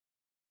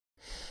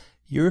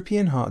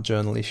European Heart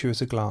Journal Issue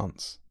at a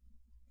Glance,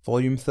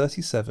 Volume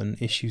 37,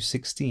 Issue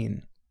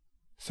 16,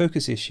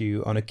 Focus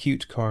Issue on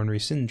Acute Coronary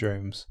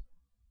Syndromes,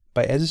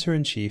 by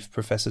Editor-in-Chief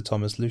Professor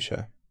Thomas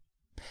Lucia.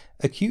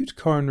 Acute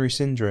Coronary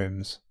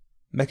Syndromes,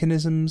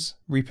 Mechanisms,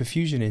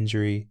 Reperfusion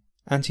Injury,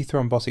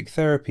 Antithrombotic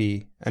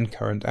Therapy, and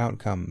Current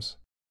Outcomes.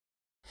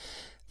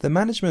 The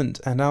management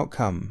and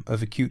outcome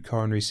of acute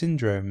coronary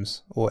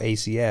syndromes, or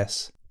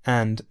ACS,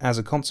 and, as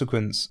a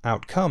consequence,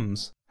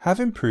 outcomes, have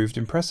improved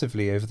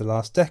impressively over the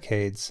last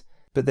decades,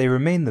 but they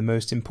remain the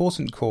most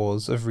important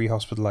cause of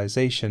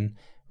rehospitalization,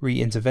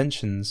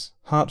 re-interventions,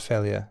 heart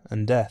failure,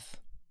 and death.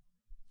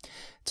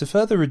 To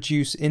further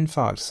reduce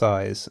infarct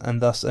size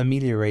and thus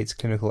ameliorate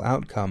clinical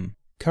outcome,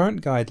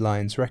 current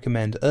guidelines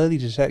recommend early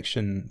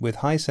detection with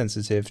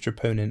high-sensitive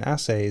troponin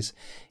assays,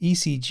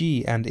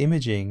 ECG and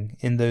imaging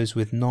in those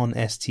with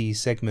non-ST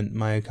segment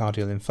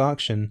myocardial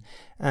infarction,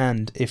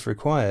 and, if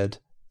required,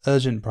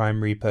 urgent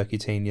primary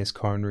percutaneous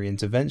coronary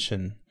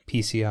intervention,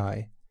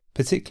 PCI,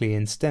 particularly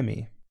in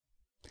STEMI.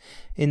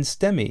 In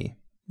STEMI,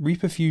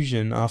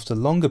 reperfusion after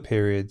longer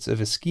periods of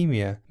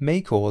ischemia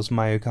may cause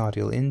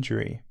myocardial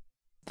injury.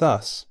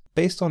 Thus,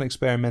 based on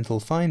experimental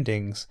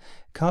findings,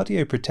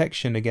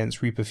 cardioprotection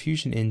against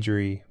reperfusion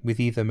injury with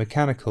either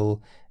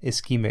mechanical,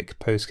 ischemic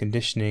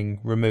post-conditioning,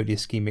 remote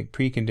ischemic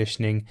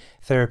preconditioning,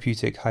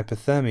 therapeutic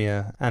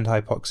hypothermia and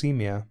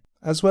hypoxemia,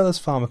 as well as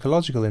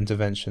pharmacological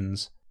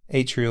interventions,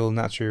 atrial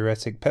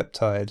natriuretic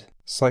peptide,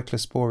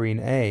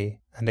 cyclosporine A,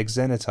 and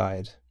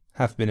exenatide,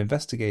 have been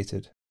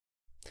investigated.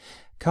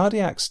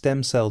 Cardiac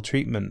stem cell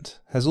treatment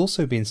has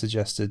also been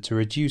suggested to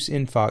reduce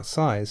infarct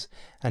size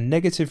and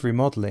negative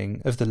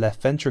remodeling of the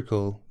left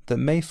ventricle that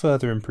may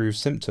further improve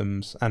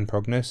symptoms and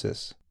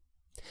prognosis.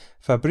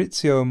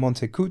 Fabrizio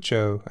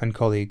Montecuccio and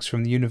colleagues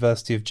from the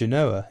University of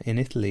Genoa in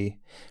Italy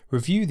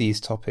review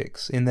these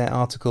topics in their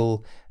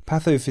article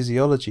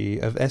Pathophysiology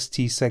of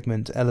ST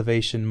Segment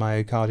Elevation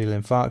Myocardial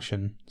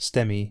Infarction,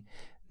 STEMI,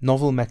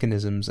 Novel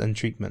Mechanisms and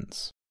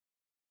Treatments.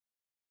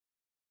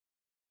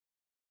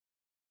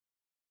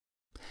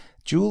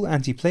 Dual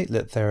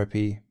antiplatelet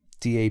therapy,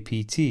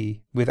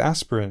 DAPT, with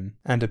aspirin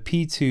and a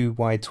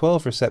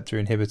P2Y12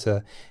 receptor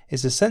inhibitor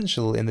is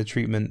essential in the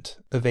treatment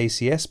of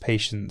ACS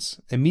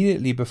patients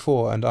immediately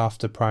before and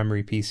after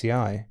primary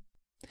PCI.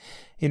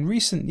 In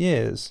recent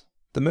years,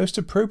 the most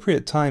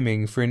appropriate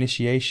timing for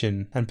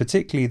initiation and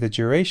particularly the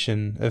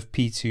duration of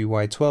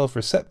P2Y12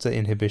 receptor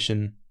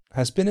inhibition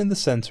has been in the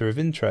center of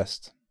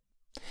interest.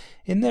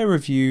 In their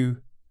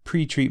review,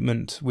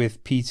 Pre-treatment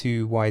with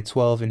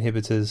P2Y12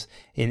 inhibitors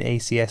in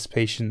ACS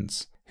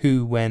patients,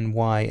 who, when,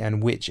 why,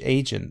 and which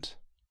agent,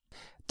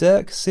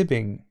 Dirk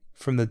Sibbing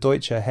from the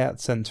Deutsche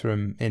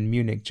Herzzentrum in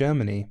Munich,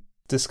 Germany,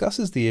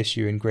 discusses the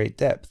issue in great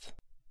depth.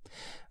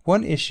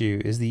 One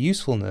issue is the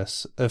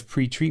usefulness of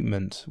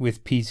pre-treatment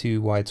with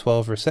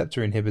P2Y12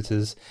 receptor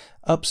inhibitors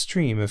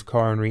upstream of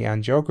coronary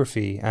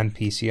angiography and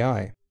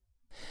PCI.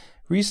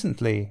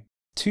 Recently,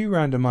 2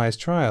 randomized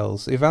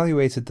trials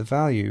evaluated the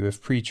value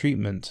of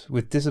pre-treatment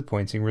with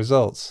disappointing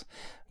results,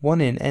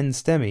 one in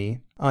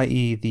NSTEMI,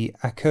 i.e. the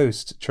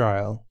ACOST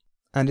trial,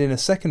 and in a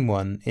second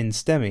one in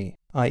STEMI,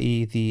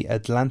 i.e. the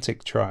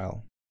Atlantic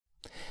trial.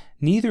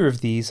 Neither of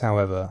these,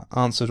 however,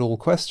 answered all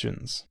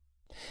questions.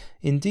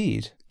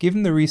 Indeed,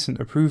 given the recent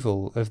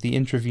approval of the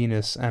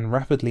intravenous and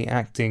rapidly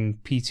acting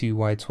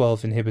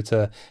P2Y12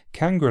 inhibitor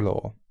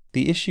Cangrelor,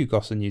 the issue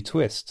got a new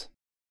twist.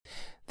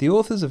 The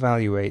authors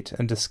evaluate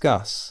and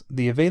discuss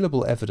the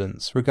available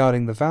evidence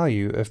regarding the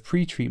value of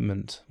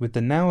pre-treatment with the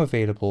now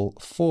available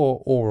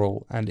 4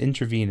 oral and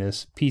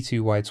intravenous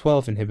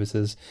P2Y12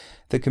 inhibitors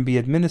that can be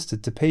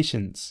administered to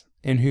patients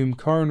in whom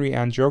coronary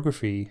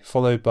angiography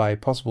followed by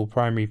possible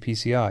primary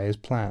PCI is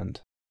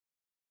planned.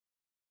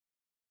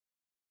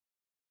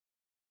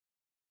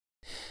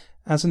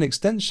 As an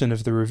extension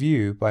of the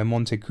review by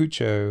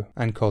Montecuccio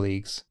and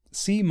colleagues,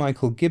 see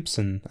Michael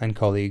Gibson and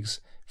colleagues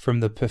from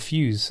the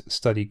Perfuse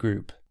study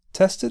group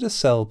tested a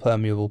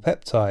cell-permeable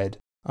peptide,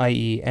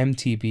 i.e.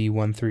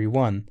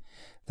 MTB131,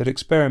 that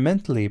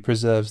experimentally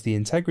preserves the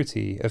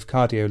integrity of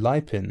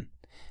cardiolipin,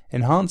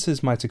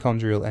 enhances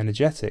mitochondrial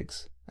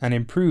energetics, and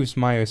improves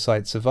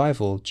myocyte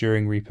survival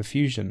during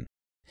reperfusion.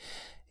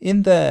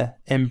 In their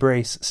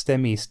Embrace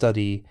STEMI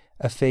study,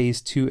 a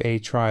Phase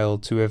 2A trial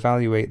to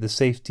evaluate the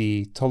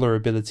safety,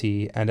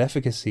 tolerability, and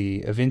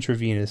efficacy of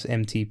intravenous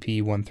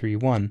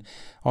MTP-131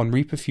 on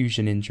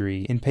reperfusion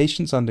injury in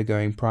patients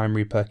undergoing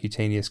primary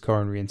percutaneous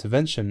coronary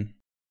intervention,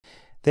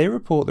 they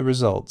report the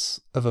results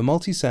of a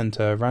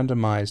multi-center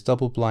randomized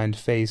double-blind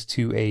Phase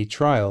 2A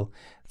trial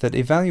that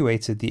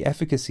evaluated the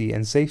efficacy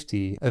and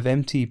safety of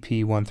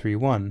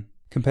MTP-131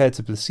 compared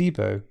to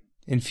placebo,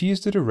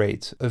 infused at a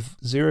rate of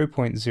 0.05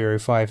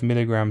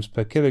 mg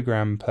per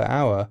kilogram per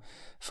hour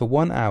for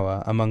 1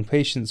 hour among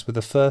patients with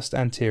a first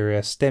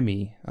anterior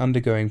STEMI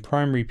undergoing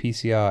primary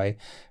PCI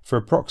for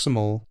a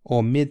proximal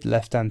or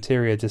mid-left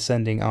anterior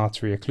descending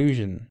artery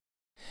occlusion.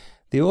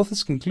 The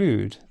authors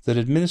conclude that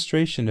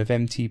administration of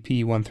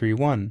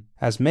MTP-131,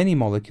 as many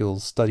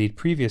molecules studied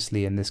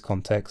previously in this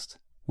context,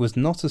 was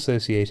not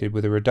associated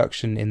with a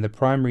reduction in the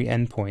primary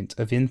endpoint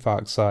of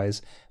infarct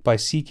size by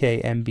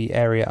CK-MB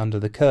area under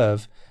the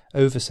curve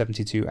over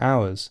 72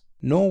 hours,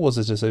 nor was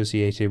it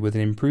associated with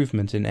an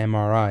improvement in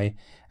MRI,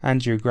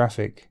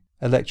 angiographic,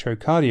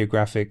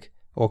 electrocardiographic,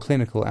 or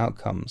clinical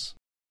outcomes.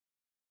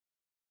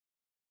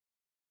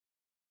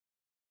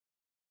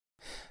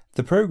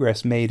 The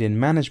progress made in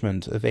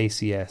management of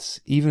ACS,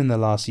 even in the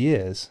last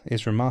years,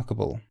 is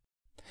remarkable.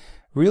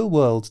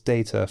 Real-world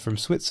data from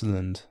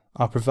Switzerland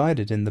are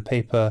provided in the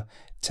paper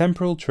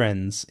Temporal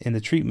Trends in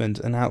the Treatment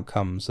and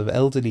Outcomes of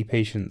Elderly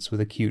Patients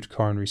with Acute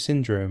Coronary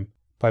Syndrome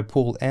by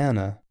Paul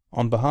Erner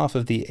on behalf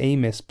of the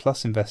AMIS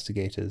Plus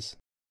investigators.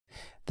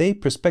 They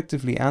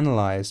prospectively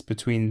analysed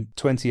between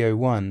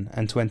 2001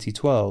 and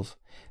 2012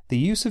 the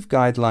use of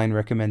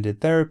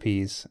guideline-recommended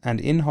therapies and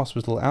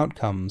in-hospital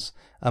outcomes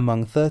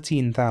among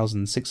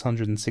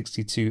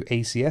 13,662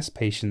 ACS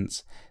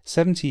patients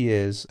 70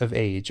 years of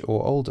age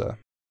or older.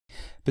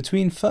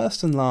 Between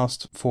first and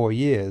last 4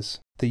 years,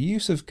 the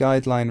use of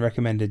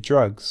guideline-recommended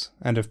drugs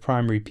and of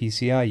primary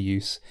PCI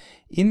use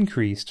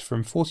increased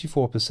from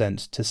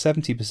 44% to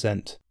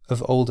 70%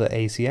 of older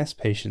ACS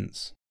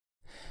patients.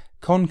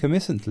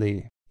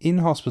 Concomitantly,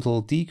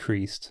 in-hospital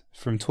decreased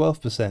from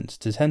 12%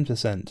 to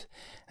 10%,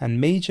 and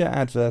major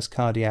adverse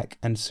cardiac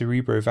and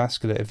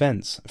cerebrovascular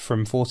events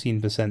from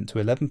 14% to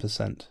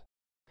 11%.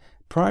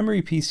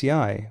 Primary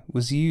PCI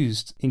was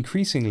used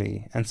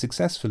increasingly and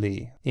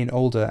successfully in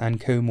older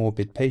and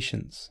comorbid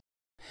patients.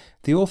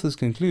 The authors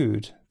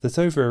conclude that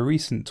over a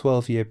recent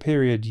 12-year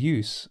period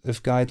use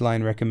of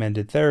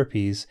guideline-recommended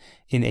therapies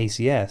in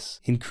ACS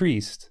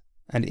increased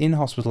and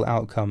in-hospital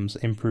outcomes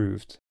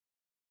improved.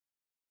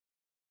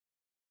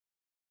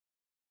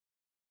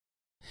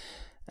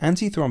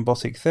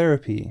 Antithrombotic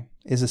therapy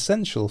is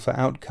essential for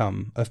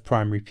outcome of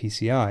primary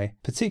PCI,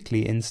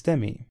 particularly in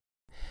STEMI.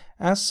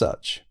 As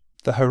such,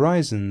 the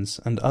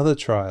Horizons and other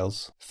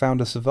trials found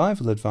a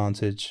survival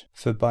advantage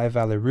for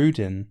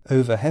bivalirudin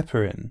over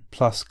heparin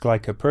plus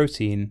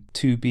glycoprotein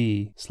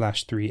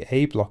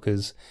 2b/3a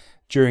blockers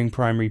during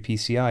primary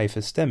PCI for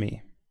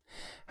STEMI.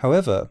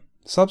 However,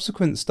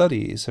 subsequent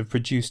studies have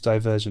produced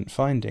divergent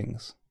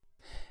findings.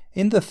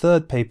 In the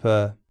third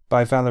paper,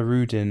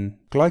 bivalirudin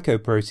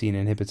glycoprotein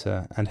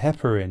inhibitor and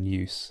heparin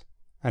use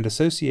and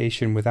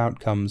association with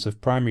outcomes of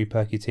primary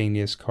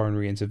percutaneous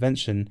coronary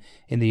intervention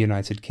in the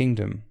United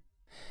Kingdom,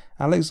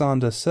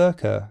 Alexander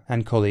Serker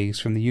and colleagues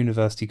from the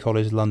University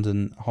College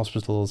London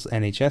Hospitals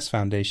NHS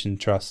Foundation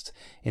Trust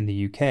in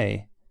the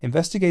UK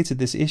investigated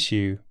this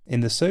issue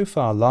in the so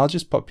far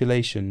largest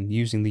population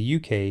using the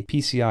UK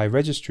PCI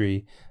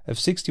registry of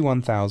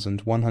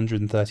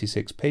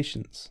 61,136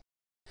 patients.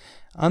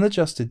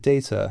 Unadjusted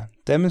data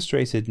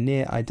demonstrated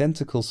near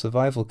identical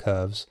survival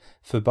curves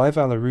for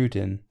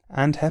bivalirudin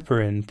and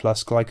heparin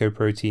plus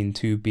glycoprotein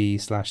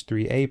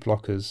 2b/3a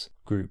blockers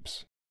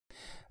groups.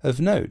 Of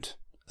note,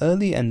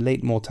 early and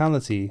late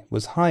mortality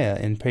was higher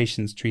in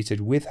patients treated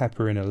with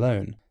heparin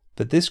alone,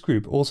 but this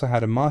group also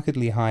had a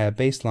markedly higher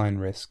baseline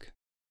risk.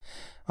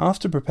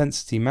 After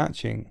propensity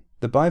matching,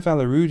 the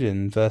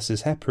bivalirudin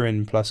versus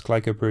heparin plus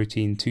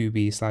glycoprotein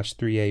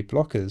 2b/3a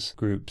blockers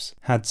groups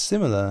had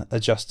similar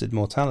adjusted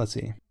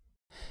mortality.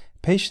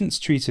 Patients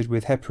treated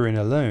with heparin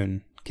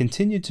alone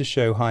continued to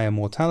show higher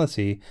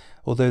mortality,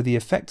 although the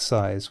effect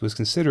size was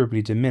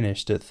considerably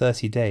diminished at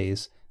 30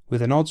 days,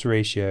 with an odds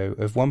ratio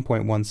of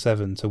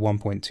 1.17 to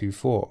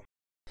 1.24.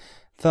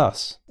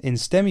 Thus, in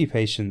STEMI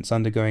patients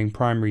undergoing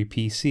primary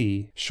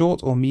PC,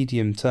 short or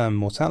medium-term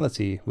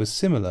mortality was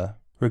similar,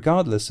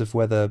 regardless of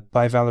whether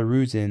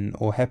bivalirudin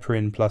or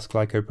heparin plus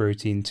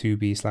glycoprotein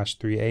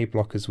 2b/3a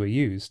blockers were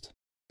used.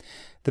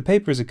 The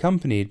paper is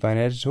accompanied by an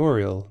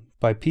editorial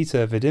by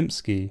Peter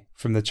Widymski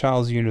from the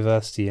Charles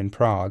University in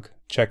Prague,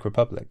 Czech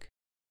Republic.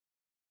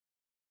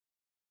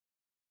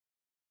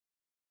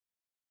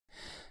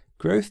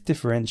 Growth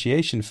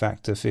differentiation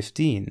factor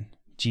 15,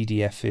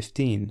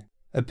 GDF15,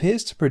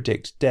 appears to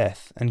predict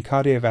death and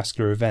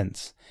cardiovascular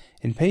events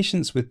in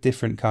patients with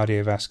different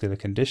cardiovascular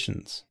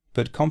conditions,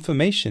 but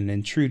confirmation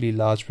in truly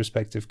large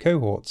prospective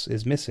cohorts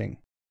is missing.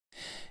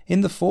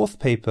 In the fourth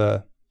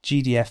paper,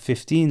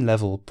 GDF15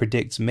 level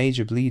predicts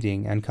major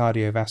bleeding and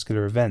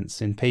cardiovascular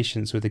events in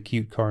patients with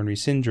acute coronary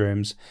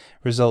syndromes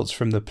results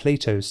from the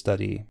Plato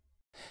study.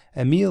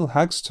 Emil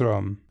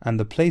Hagström and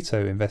the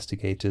Plato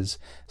investigators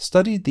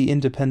studied the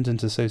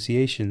independent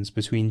associations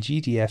between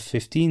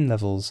GDF15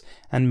 levels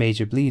and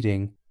major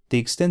bleeding, the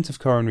extent of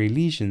coronary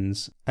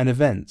lesions, and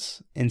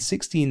events in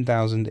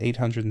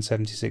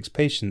 16,876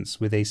 patients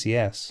with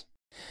ACS.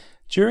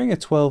 During a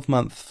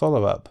 12-month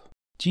follow-up,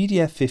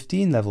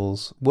 GDF15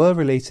 levels were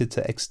related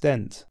to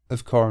extent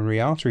of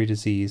coronary artery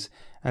disease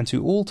and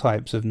to all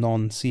types of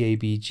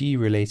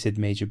non-CABG-related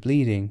major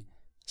bleeding,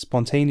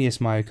 spontaneous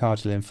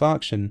myocardial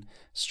infarction,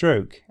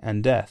 stroke,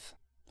 and death.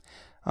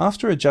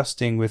 After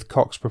adjusting with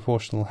Cox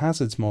proportional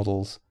hazards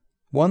models,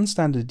 one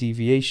standard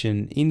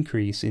deviation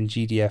increase in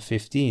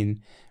GDF15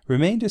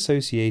 remained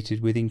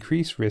associated with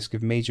increased risk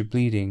of major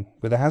bleeding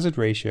with a hazard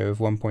ratio of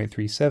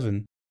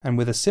 1.37 and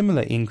with a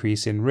similar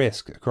increase in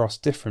risk across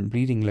different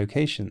bleeding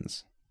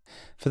locations.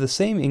 For the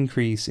same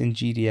increase in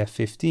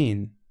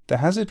GDF-15, the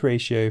hazard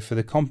ratio for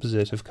the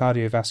composite of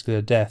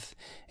cardiovascular death,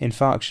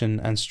 infarction,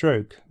 and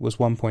stroke was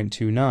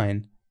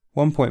 1.29,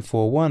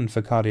 1.41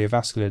 for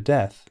cardiovascular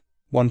death,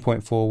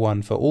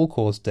 1.41 for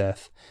all-cause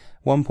death,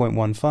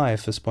 1.15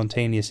 for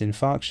spontaneous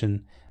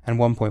infarction, and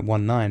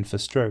 1.19 for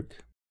stroke.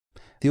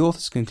 The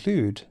authors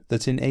conclude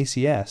that in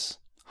ACS,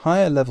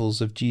 higher levels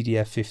of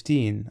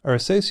GDF-15 are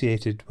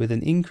associated with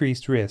an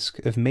increased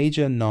risk of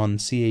major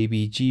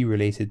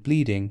non-CABG-related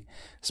bleeding,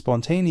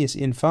 spontaneous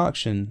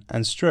infarction,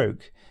 and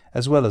stroke,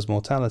 as well as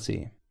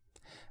mortality.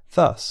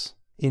 Thus,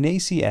 in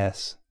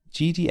ACS,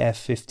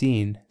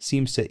 GDF-15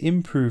 seems to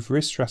improve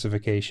risk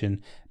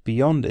stratification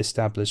beyond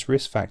established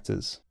risk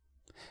factors.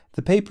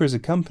 The paper is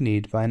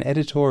accompanied by an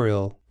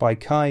editorial by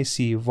Kai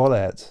C.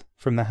 Wollert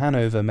from the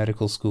Hanover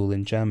Medical School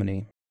in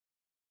Germany.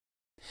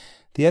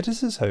 The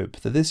editors hope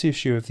that this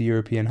issue of the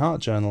European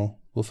Heart Journal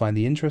will find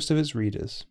the interest of its readers.